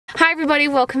Hi everybody,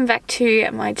 welcome back to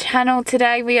my channel.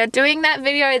 Today we are doing that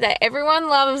video that everyone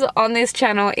loves on this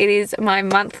channel. It is my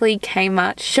monthly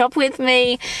Kmart shop with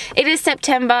me. It is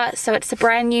September, so it's a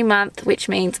brand new month, which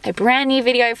means a brand new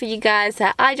video for you guys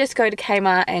that I just go to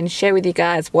Kmart and share with you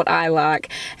guys what I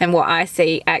like and what I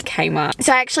see at Kmart.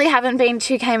 So I actually haven't been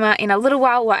to Kmart in a little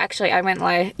while. Well, actually I went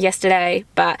live yesterday,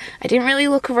 but I didn't really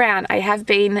look around. I have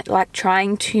been like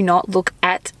trying to not look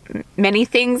at many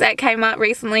things at Kmart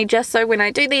recently, just so when I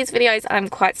do these videos I'm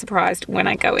quite surprised when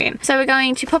I go in. So we're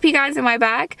going to pop you guys in my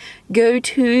bag, go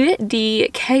to the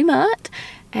Kmart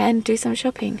and do some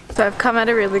shopping. So I've come at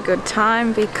a really good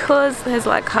time because there's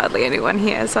like hardly anyone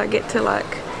here, so I get to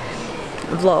like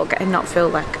vlog and not feel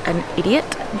like an idiot.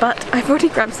 But I've already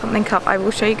grabbed something up. I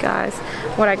will show you guys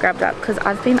what I grabbed up because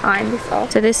I've been eyeing this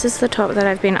off. So this is the top that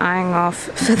I've been eyeing off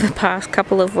for the past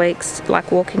couple of weeks,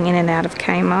 like walking in and out of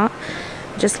Kmart.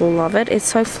 Just love it. It's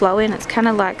so flowing. It's kind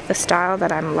of like the style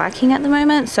that I'm liking at the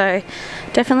moment, so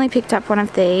definitely picked up one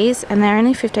of these, and they're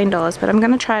only $15, but I'm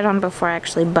going to try it on before I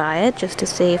actually buy it just to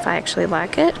see if I actually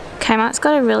like it. Kmart's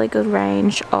got a really good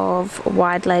range of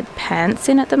wide leg pants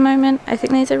in at the moment. I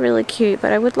think these are really cute,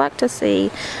 but I would like to see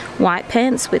white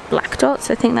pants with black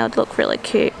dots. I think that would look really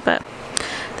cute, but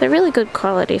they're really good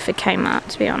quality for Kmart,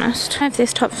 to be honest. I don't know if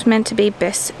this top's meant to be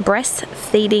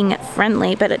breastfeeding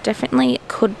friendly, but it definitely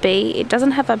could be. It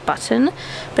doesn't have a button,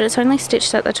 but it's only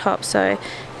stitched at the top, so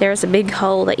there is a big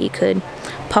hole that you could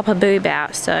pop a boob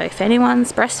out. So if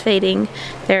anyone's breastfeeding,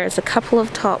 there is a couple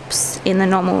of tops in the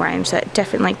normal range that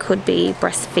definitely could be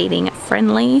breastfeeding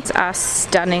friendly. These are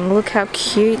stunning. Look how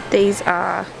cute these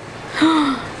are.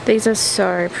 These are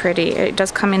so pretty. It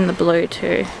does come in the blue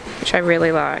too, which I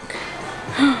really like.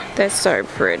 They're so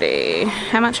pretty.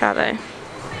 How much are they?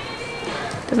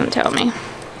 Doesn't tell me.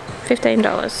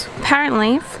 $15.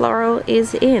 Apparently floral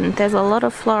is in. There's a lot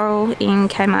of floral in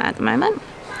Kmart at the moment.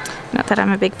 Not that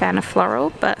I'm a big fan of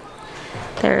floral, but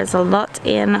there is a lot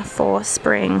in for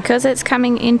spring. Because it's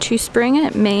coming into spring,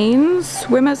 it means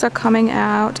swimmers are coming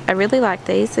out. I really like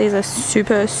these. These are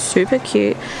super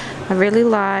cute. I really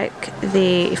like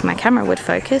the, if my camera would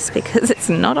focus because it's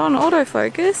not on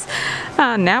autofocus,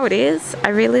 now it is. I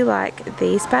really like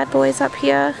these bad boys up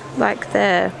here, like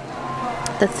the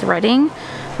threading.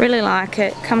 Really like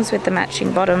it. Comes with the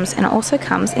matching bottoms and it also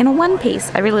comes in a one piece.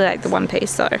 I really like the one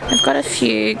piece though. I've got a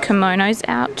few kimonos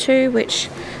out too, which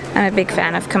I'm a big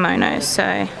fan of kimonos,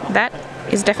 so that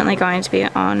is definitely going to be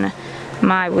on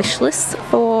my wish list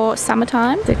for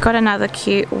summertime. They've got another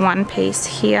cute one piece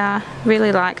here.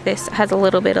 Really like this. It has a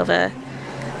little bit of a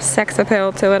sex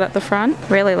appeal to it at the front.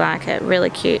 Really like it. Really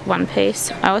cute one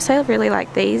piece. I also really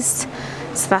like these.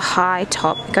 It's the high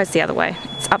top. It goes the other way.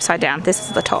 It's upside down. This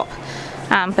is the top.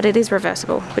 But it is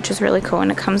reversible, which is really cool,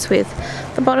 and it comes with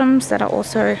the bottoms that are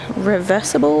also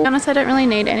reversible. To be honest, I don't really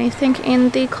need anything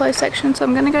in the clothes section, so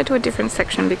I'm going to go to a different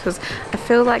section because I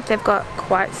feel like they've got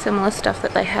quite similar stuff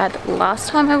that they had last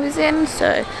time I was in,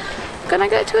 so I'm going to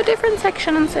go to a different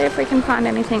section and see if we can find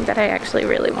anything that I actually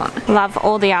really want. Love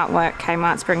all the artwork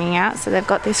Kmart's bringing out. So they've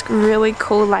got this really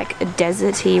cool like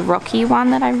deserty rocky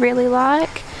one that I really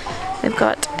like. They've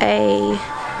got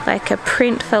like a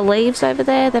print for leaves over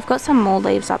there. They've got some more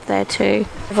leaves up there too.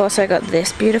 They've also got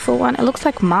this beautiful one. It looks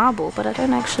like marble, but I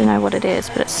don't actually know what it is,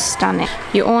 but it's stunning.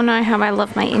 You all know how I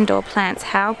love my indoor plants.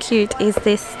 How cute is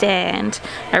this stand?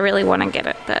 I really want to get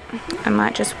it, but I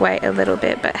might just wait a little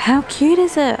bit. But how cute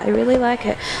is it? I really like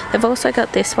it. They've also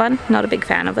got this one. Not a big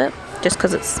fan of it, just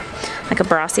because it's like a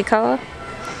brassy color,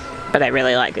 but I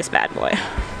really like this bad boy.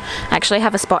 I actually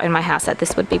have a spot in my house that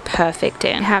this would be perfect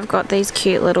in. I have got these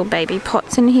cute little baby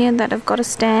pots in here that have got a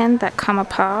stand that come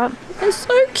apart. They're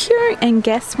so cute. And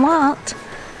guess what?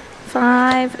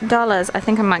 $5. I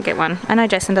think I might get one. I know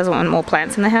Jason doesn't want more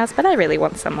plants in the house, but I really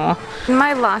want some more. In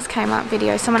my last Kmart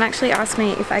video, someone actually asked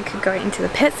me if I could go into the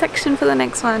pet section for the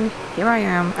next one. Here I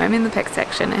am. I'm in the pet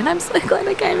section, and I'm so glad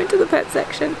I came into the pet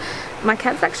section. My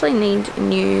cats actually need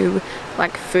new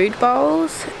like food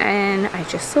bowls, and I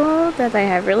just saw that they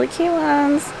have really cute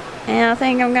ones, and I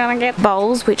think I'm gonna get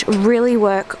bowls which really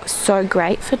work so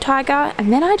great for Tiger.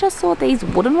 And then I just saw these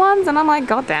wooden ones and I'm like,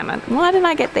 god damn it, why didn't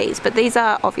I get these? But these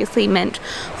are obviously meant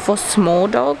for small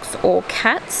dogs or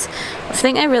cats. I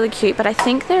think they're really cute, but I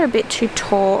think they're a bit too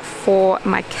tall for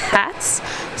my cats,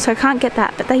 so I can't get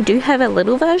that. But they do have a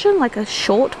little version, like a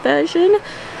short version,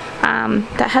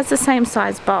 that has the same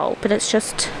size bowl, but it's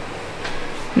just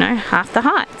know, half the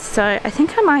height. So I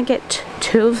think I might get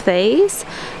 2 of these,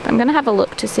 but I'm gonna have a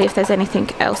look to see if there's anything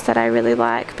else that I really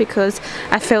like, because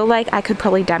I feel like I could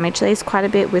probably damage these quite a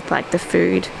bit with like the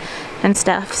food and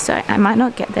stuff, so I might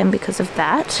not get them because of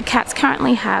that. The cats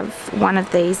currently have 1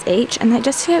 of these each, and they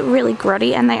just get really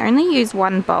grotty, and they only use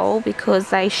 1 bowl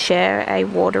because they share a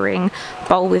watering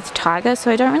bowl with Tiger, so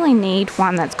I don't really need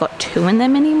one that's got 2 in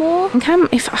them anymore.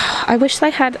 I wish they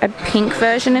had a pink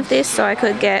version of this so I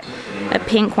could get a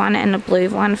pink one and a blue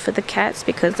one for the cats,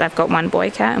 because I've got 1 boy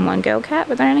cat and 1 girl cat,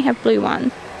 but they only have blue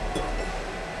ones.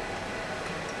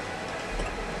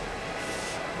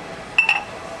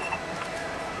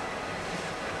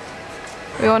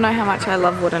 We all know how much I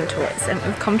love wooden toys, and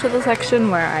we've come to the section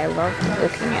where I love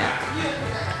looking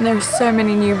at. And there's so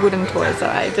many new wooden toys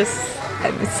that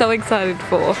I'm so excited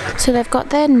for. So they've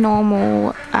got their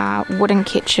normal wooden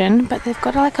kitchen, but they've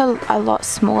got like a lot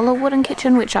smaller wooden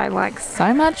kitchen, which I like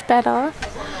so much better.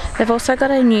 They've also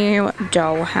got a new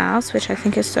dollhouse, which I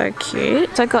think is so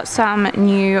cute. So I got some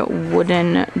new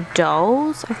wooden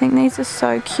dolls. I think these are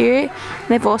so cute.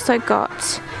 They've also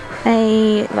got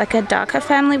a darker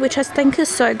family, which I think is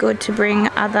so good to bring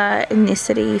other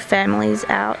ethnicity families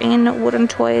out in wooden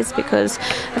toys, because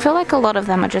I feel like a lot of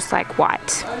them are just like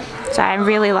white. So I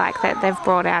really like that they've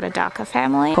brought out a darker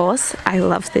family. Of course, I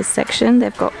love this section.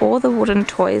 They've got all the wooden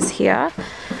toys here.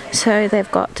 So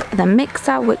they've got the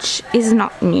mixer, which is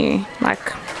not new.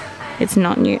 Like, it's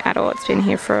not new at all. It's been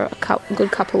here for a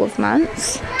good couple of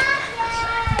months.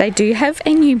 They do have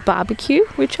a new barbecue,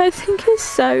 which I think is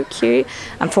so cute.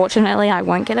 Unfortunately, I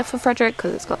won't get it for Frederick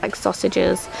because it's got like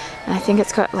sausages, and I think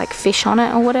it's got like fish on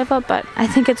it or whatever, but I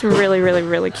think it's really, really,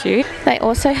 really cute. They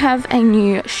also have a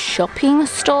new shopping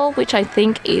store, which I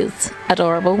think is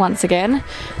adorable once again.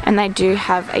 And they do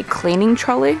have a cleaning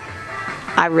trolley.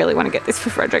 I really want to get this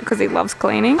for Frederick because he loves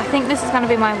cleaning. I think this is going to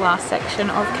be my last section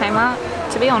of Kmart.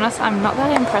 To be honest, I'm not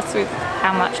that impressed with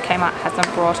how much Kmart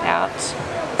hasn't brought out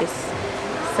this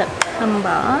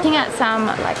September. Looking at some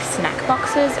like snack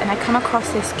boxes, and I come across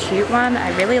this cute one.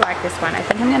 I really like this one. I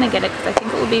think I'm going to get it because I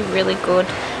think it would be really good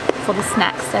for the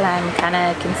snacks that I'm kind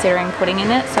of considering putting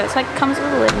in it. So it's like comes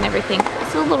with a lid and everything.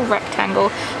 It's a little rectangle.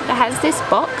 It has this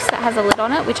box that has a lid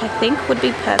on it, which I think would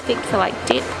be perfect for like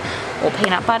dip or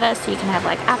peanut butter, so you can have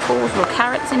like apples or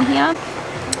carrots in here.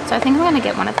 So I think I'm going to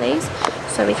get one of these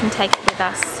so we can take it with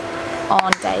us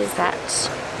on days that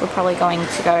we're probably going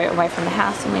to go away from the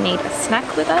house and we need a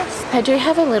snack with us. I do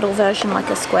have a little version, like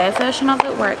a square version of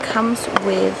it, where it comes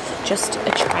with just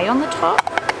a tray on the top,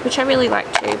 which I really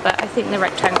like too, but I think the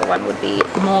rectangle one would be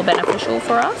more beneficial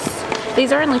for us.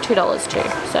 These are only $2 too,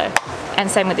 so, and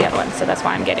same with the other one, so that's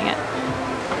why I'm getting it.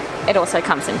 It also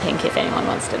comes in pink if anyone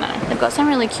wants to know. They've got some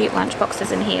really cute lunch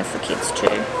boxes in here for kids too.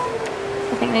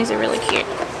 I think these are really cute.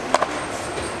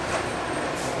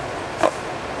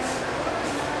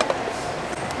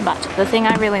 But the thing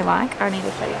I really like, I need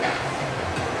to show you that.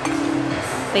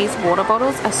 These water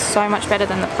bottles are so much better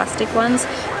than the plastic ones.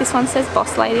 This one says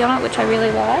Boss Lady on it, which I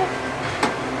really like.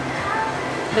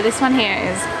 But this one here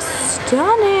is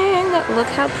stunning. Look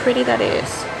how pretty that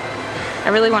is. I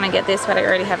really want to get this, but I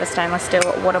already have a stainless steel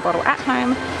water bottle at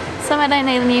home, so I don't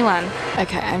need a new one.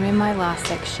 Okay, I'm in my last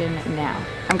section now.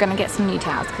 I'm going to get some new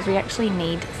towels because we actually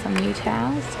need some new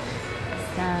towels.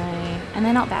 So, and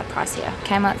they're not bad price here.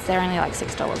 Kmart's, they're only like $6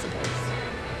 a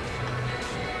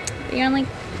piece.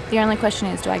 The only question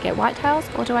is, do I get white towels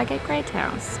or do I get grey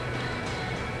towels?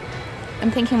 I'm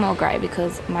thinking more grey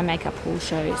because my makeup will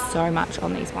show so much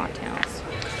on these white towels.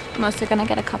 I'm also going to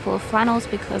get a couple of flannels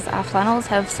because our flannels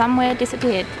have somewhere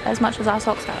disappeared as much as our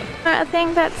socks have. I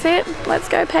think that's it. Let's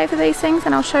go pay for these things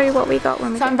and I'll show you what we got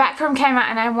when we get. So I'm back from Kmart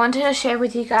and I wanted to share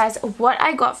with you guys what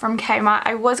I got from Kmart.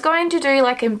 I was going to do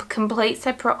like a complete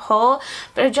separate haul,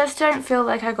 but I just don't feel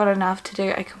like I got enough to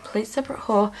do a complete separate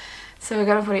haul. So we're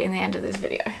going to put it in the end of this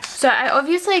video. So I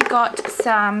obviously got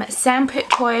some sandpit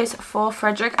toys for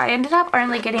Frederick. I ended up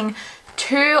only getting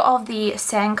 2 of the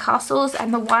sandcastles,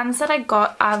 and the ones that I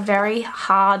got are very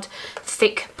hard,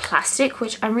 thick plastic,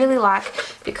 which I really like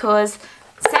because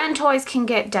sand toys can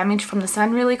get damaged from the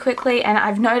sun really quickly, and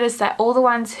I've noticed that all the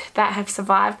ones that have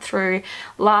survived through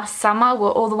last summer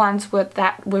were all the ones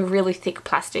that were really thick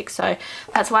plastic. So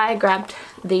that's why I grabbed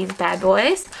these bad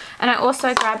boys. And I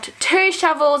also grabbed 2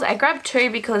 shovels. I grabbed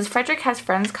 2 because Frederick has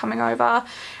friends coming over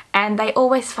and they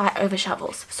always fight over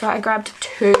shovels, so I grabbed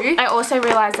 2. I also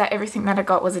realized that everything that I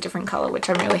got was a different color, which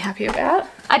I'm really happy about.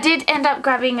 I did end up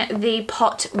grabbing the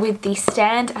pot with the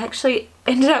stand. I actually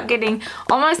ended up getting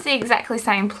almost the exactly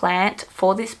same plant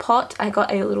for this pot. I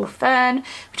got a little fern,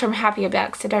 which I'm happy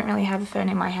about because I don't really have a fern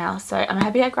in my house, so I'm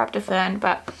happy I grabbed a fern.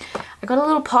 But I got a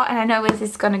little pot and I know where this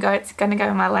is going to go. It's going to go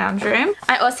in my lounge room.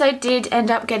 I also did end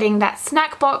up getting that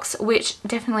snack box, which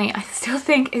definitely I still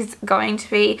think is going to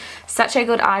be such a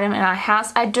good item in our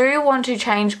house. I do want to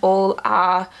change all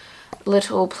our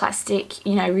little plastic,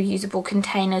 you know, reusable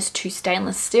containers to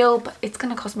stainless steel, but it's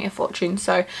going to cost me a fortune,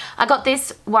 so I got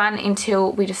this one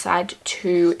until we decide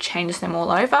to change them all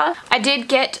over. I did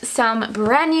get some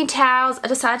brand new towels. I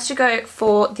decided to go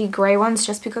for the grey ones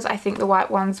just because I think the white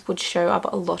ones would show up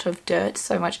a lot of dirt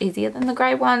so much easier than the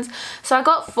grey ones. So I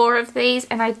got 4 of these,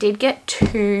 and I did get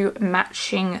 2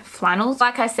 matching flannels.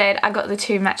 Like I said, I got the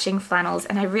 2 matching flannels,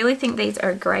 and I really think these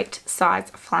are a great size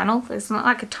flannel. It's not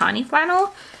like a tiny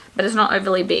flannel, but it's not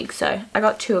overly big, so I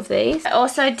got 2 of these. I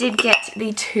also did get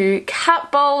the 2 cat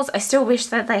bowls. I still wish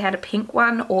that they had a pink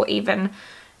one or even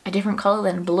a different colour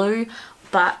than blue,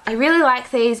 but I really like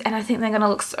these and I think they're going to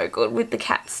look so good with the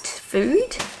cat's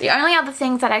food. The only other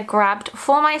things that I grabbed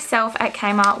for myself at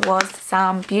Kmart was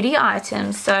some beauty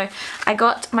items. So I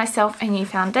got myself a new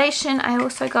foundation. I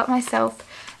also got myself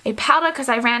a powder because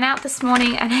I ran out this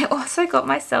morning, and I also got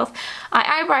myself an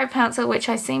eyebrow pencil, which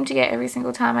I seem to get every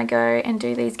single time I go and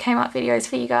do these Kmart videos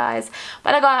for you guys.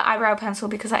 But I got an eyebrow pencil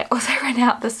because I also ran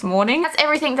out this morning. That's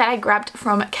everything that I grabbed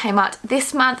from Kmart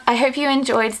this month. I hope you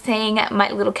enjoyed seeing my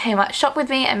little Kmart shop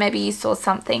with me, and maybe you saw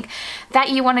something that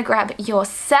you want to grab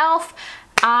yourself.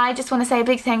 I just want to say a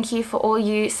big thank you for all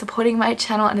you supporting my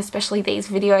channel, and especially these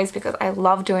videos, because I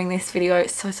love doing this video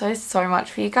so much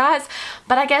for you guys.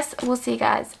 But I guess we'll see you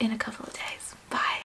guys in a couple of days.